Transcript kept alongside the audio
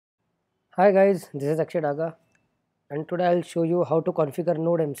Hi guys, this is APDaga and today I'll show you how to configure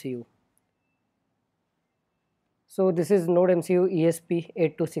NodeMCU. So this is NodeMCU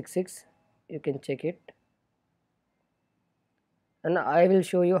ESP8266, you can check it, and I will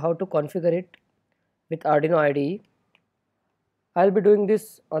show you how to configure it with Arduino IDE. I'll be doing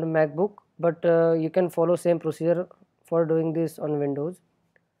this on MacBook, but you can follow same procedure for doing this on Windows.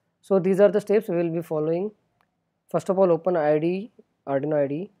 So these are the steps we will be following. First of all, open IDE, Arduino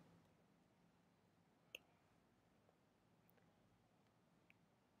IDE.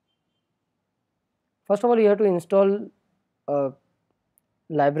 First of all, you have to install a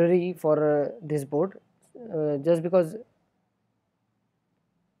library for this board, just because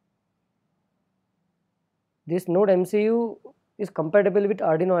this NodeMCU is compatible with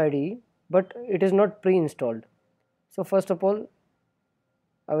Arduino IDE, but it is not pre-installed. So first of all,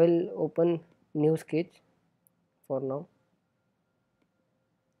 I will open new sketch for now,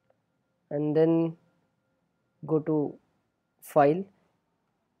 and then go to file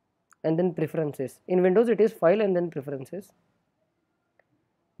and then preferences. In Windows it is file and then preferences.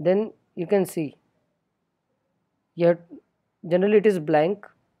 Then you can see here generally it is blank,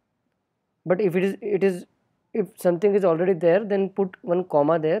 but if something is already there, then put one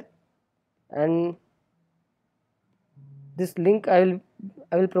comma there, and this link I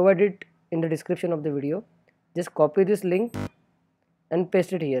will provide it in the description of the video. Just copy this link and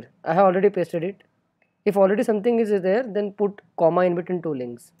paste it here. I have already pasted it. If already something is there, then put comma in between two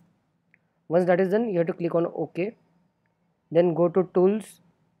links. Once that is done, you have to click on OK, then go to tools,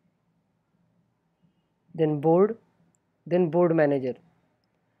 then board manager.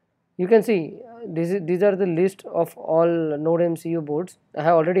 You can see these are the list of all NodeMCU boards. I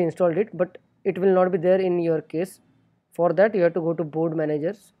have already installed it, but it will not be there in your case. For that you have to go to board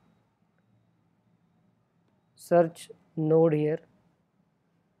managers, search node here,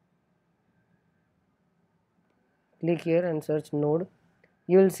 click here and search node.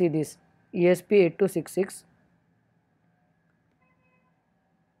 You will see this ESP8266,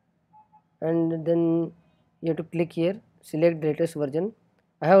 and then you have to click here, select latest version.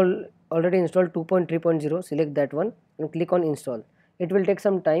 I have already installed 2.3.0. select that one and click on install. It will take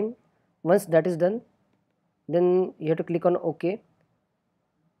some time. Once that is done, then you have to click on OK.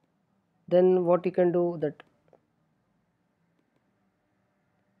 Then what you can do, that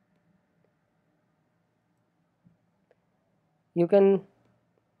you can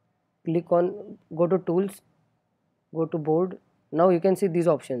click on, go to tools, go to board. Now you can see these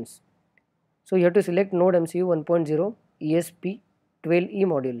options. So you have to select NodeMCU 1.0 ESP-12E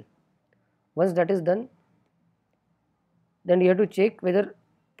module. Once that is done, then you have to check whether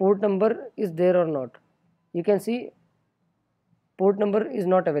port number is there or not. You can see port number is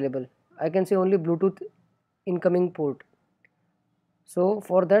not available. I can see only Bluetooth incoming port. So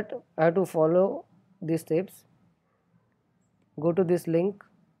for that I have to follow these steps. Go to this link.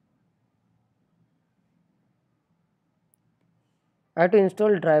 I have to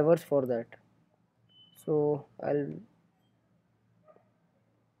install drivers for that. So I'll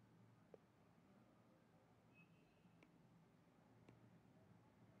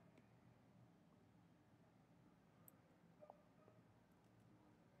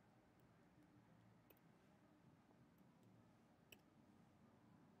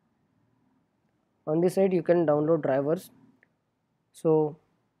on this side you can download drivers. So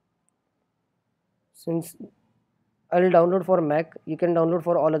since I'll download for Mac, you can download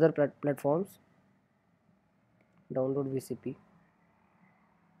for all other platforms. Download VCP.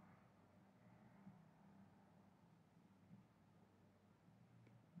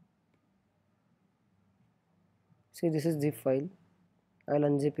 See, this is zip file. I'll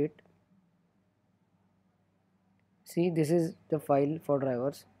unzip it. See, this is the file for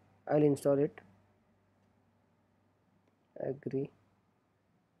drivers. I'll install it. Agree.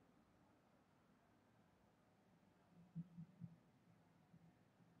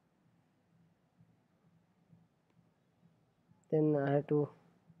 Then I have to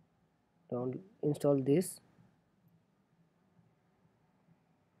install this.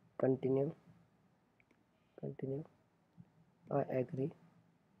 Continue. Continue. I agree.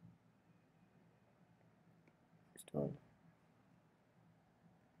 Install.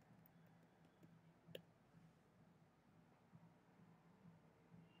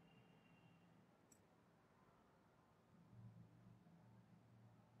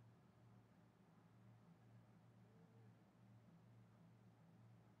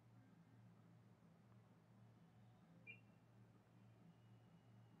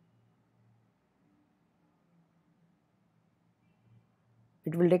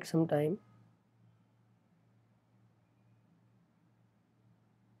 It will take some time.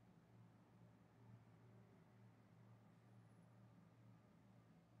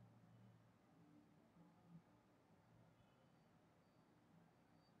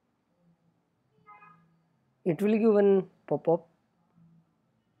 it will give one pop-up.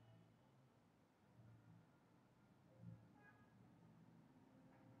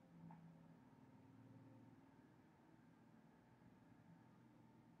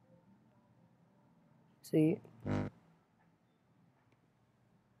 See,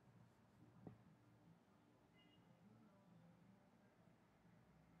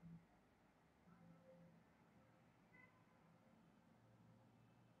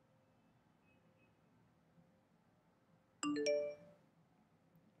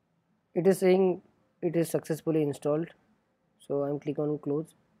 it is saying it is successfully installed. So I'm click on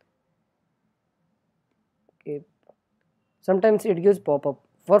close. Okay, sometimes it gives pop-up.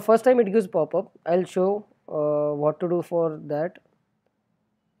 For first time it gives pop-up. I'll show what to do for that.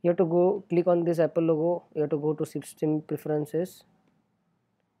 You have to go click on this Apple logo. You have to go to system preferences,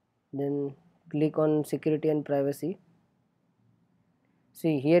 then click on security and privacy.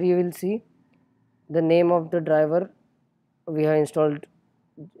 See, here you will see the name of the driver we have installed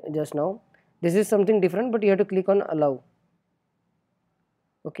just now. This is something different, but you have to click on allow.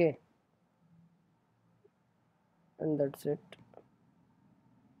 Okay, and that's it.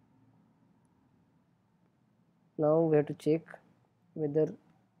 Now we have to check whether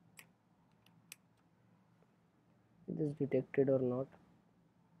it is detected or not.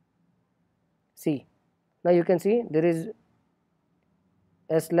 See, now you can see there is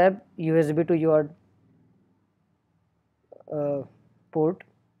slab USB to UART port.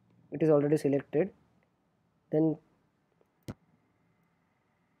 It is already selected. Then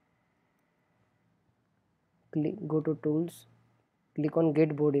go to tools, click on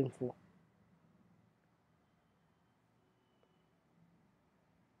get board info.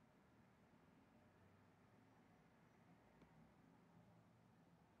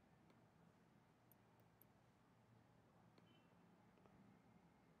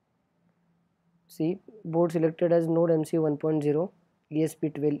 See, board selected as NodeMCU 1.0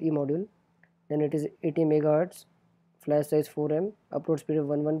 ESP-12E Module. Then it is 80 megahertz, flash size 4M, upload speed of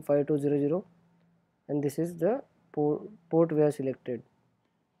 115200, and this is the port we have selected.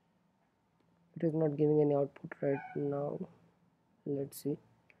 It is not giving any output right now. Let's see.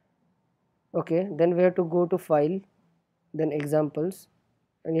 Okay, then we have to go to file, then examples,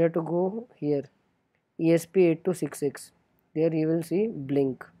 and you have to go here ESP8266. There you will see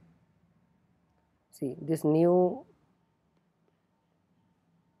blink. See, this new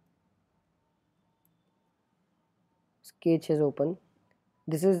sketch has opened.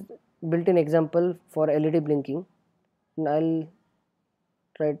 This is built-in example for LED blinking, and I'll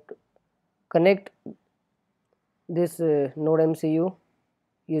try to connect this node MCU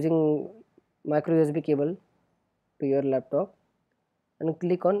using micro USB cable to your laptop and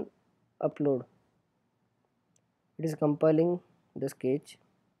click on upload. It is compiling the sketch.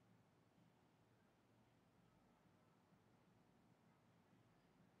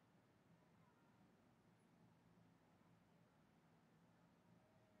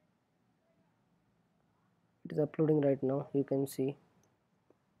 It is uploading right now, you can see.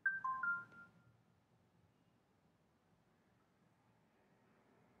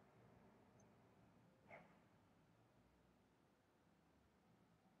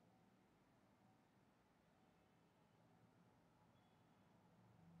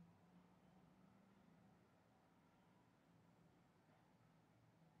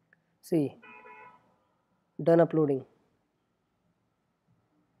 See, done uploading.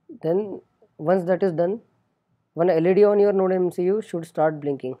 Then once that is done, one LED on your node MCU should start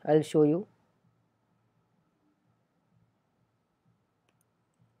blinking. I'll show you.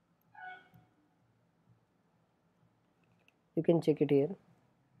 You can check it here.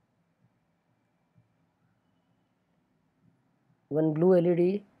 One blue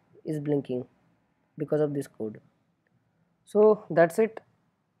LED is blinking because of this code. So that's it.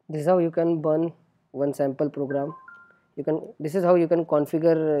 This is how you can burn one sample program. This is how you can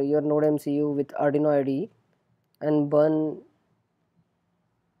configure your node MCU with Arduino IDE and burn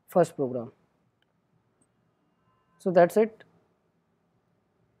first program. So that's it.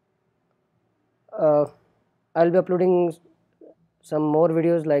 I'll be uploading some more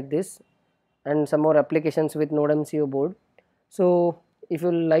videos like this and some more applications with NodeMCU board. So if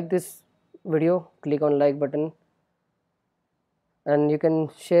you like this video, click on like button, and you can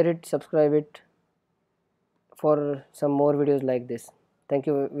share it, subscribe it for some more videos like this. Thank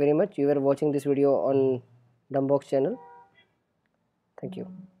you very much. You were watching this video on DumpBox channel. Thank you.